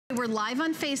We're live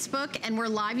on Facebook, and we're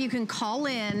live. You can call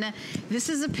in. This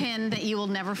is a pin that you will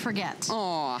never forget.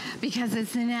 Aw. Because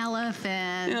it's an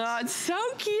elephant. Oh, it's so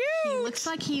cute. He looks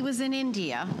like he was in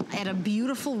India at a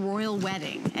beautiful royal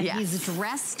wedding. And yes. He's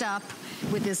dressed up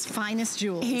with his finest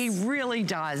jewels. He really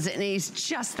does, and he's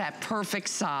just that perfect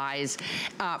size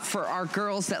for our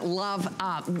girls that love,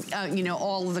 you know,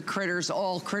 all of the critters,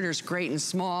 all critters great and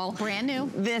small. Brand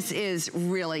new. This is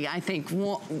really, I think,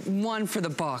 one for the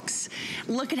books.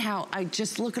 Look at how,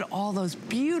 just look at all those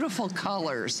beautiful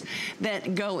colors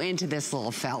that go into this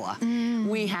little fella.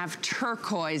 We have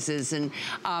turquoises and,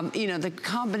 you know, the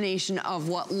combination of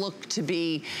what look to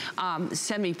be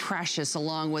semi-precious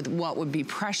along with what would be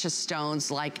precious stones.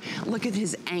 Like, look at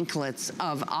his anklets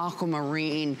of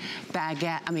aquamarine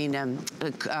baguette,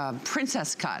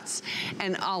 princess cuts,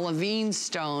 and olivine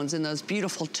stones, and those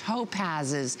beautiful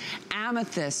topazes,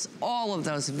 amethysts, all of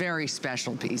those very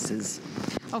special pieces.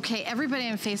 Okay, everybody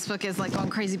on Facebook is like going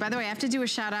crazy. By the way, I have to do a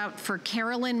shout out for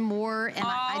Carolyn Moore, and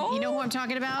you know who I'm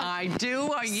talking about? I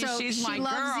do. She's my girl. She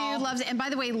loves you, loves it. And by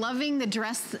the way, loving the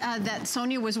dress that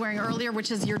Sonia was wearing earlier,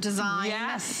 which is your design.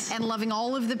 Yes. And loving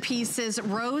all of the pieces.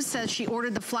 Rose says she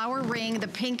ordered the flower ring, the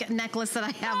pink necklace that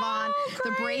I have on, great.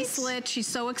 the bracelet. She's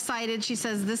so excited. She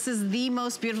says this is the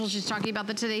most beautiful. She's talking about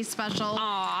the Today Special.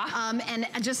 And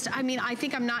just, I mean, I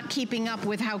think I'm not keeping up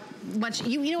with how much,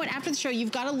 you know what, after the show,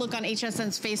 you've got to look on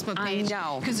HSN's Facebook page. I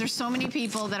know. Because there's so many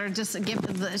people that are just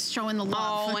showing the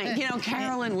love. Oh, and you know,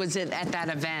 Carolyn was at that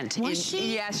event. Was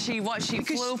she? Yes, she was. She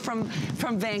flew from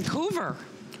Vancouver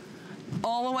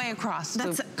all the way across the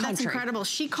country. That's incredible.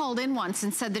 She called in once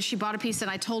and said that she bought a piece, and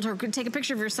I told her, take a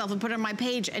picture of yourself and put it on my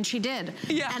page, and she did.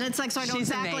 Yeah. And it's like, so I know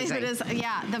exactly who it is.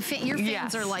 Yeah, your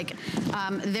fans are like,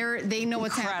 they know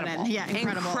what's happening. Yeah,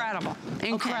 incredible. Incredible.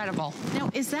 Incredible.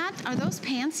 Okay. Now, are those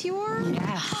pants yours?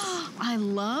 Yes. I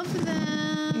love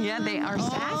them. Yeah, they are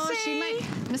sassy.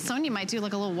 Miss Sonia might do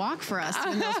like a little walk for us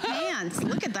in those pants.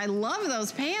 Look at that. I love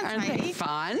those pants, Aren't Heidi. they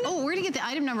fun? Oh, we're gonna get the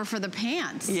item number for the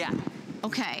pants. Yeah.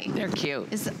 Okay. They're cute.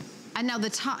 And now the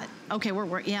top, okay,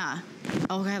 yeah.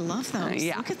 Oh, I love those.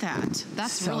 Yeah. Look at that.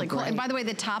 That's so really cool. Great. And by the way,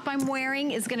 the top I'm wearing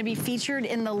is gonna be featured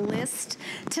in the list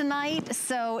tonight.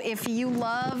 So if you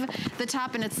love the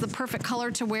top and it's the perfect color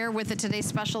to wear with the Today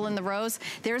Special in the rose,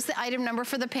 there's the item number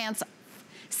for the pants.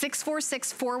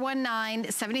 646-419,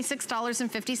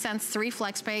 $76.50, 3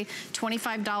 flex pay,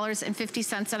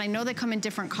 $25.50. And I know they come in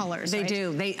different colors, They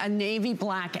do. A navy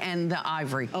black and the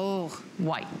ivory. Oh.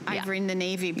 White. Ivory and the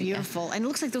navy, beautiful. Yeah. And it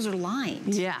looks like those are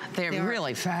lined. Yeah, they're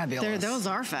really fabulous. Those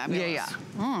are fabulous. Yeah.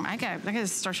 I gotta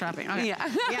start shopping. Okay. Yeah.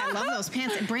 Yeah, I love those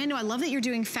pants. And brand new, I love that you're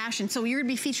doing fashion. So you're gonna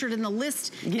be featured in the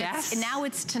list. Yes. And now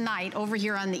it's tonight over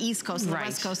here on the East Coast. The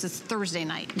West Coast is Thursday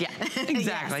night. Yeah, exactly.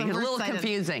 Yeah, so a little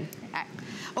confusing.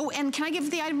 Oh, and can I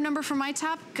give the item number for my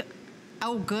top?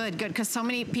 Oh, good, because so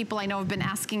many people I know have been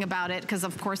asking about it, because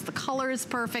of course the color is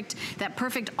perfect, that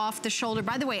perfect off the shoulder.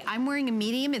 By the way, I'm wearing a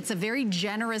medium. It's a very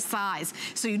generous size,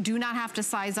 so you do not have to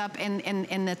size up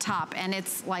in the top, and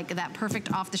it's like that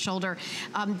perfect off the shoulder.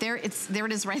 There it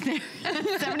is right there.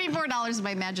 $74,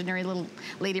 my imaginary little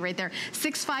lady right there.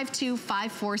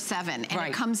 652-547, and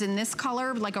it comes in this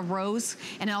color, like a rose,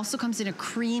 and it also comes in a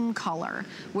cream color,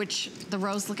 which the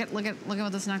rose, look at what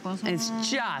this necklace. It's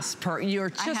just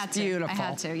you're just beautiful. I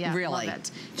had to, yeah. Really. Love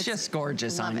it. It's just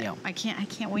gorgeous on you. I can't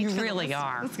wait. You really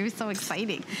are. It's gonna be so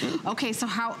exciting. Okay, so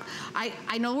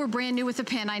I know we're brand new with the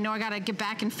pin. I know I gotta get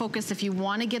back and focus. If you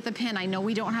wanna get the pin, I know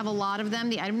we don't have a lot of them.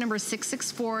 The item number is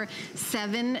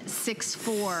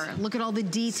 664764. Look at all the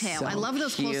detail. So I love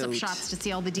those close-up shots to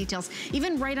see all the details.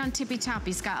 Even right on tippy top,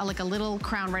 he's got like a little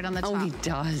crown right on the top. Oh, he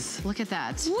does. Look at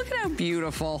that. Look at how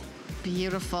beautiful.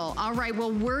 Beautiful. All right,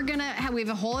 well, we have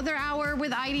a whole other hour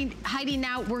with Heidi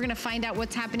now. We're gonna find out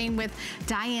what's happening with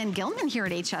Diane Gilman here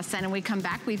at HSN, and when we come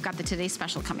back, we've got the Today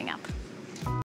Special coming up.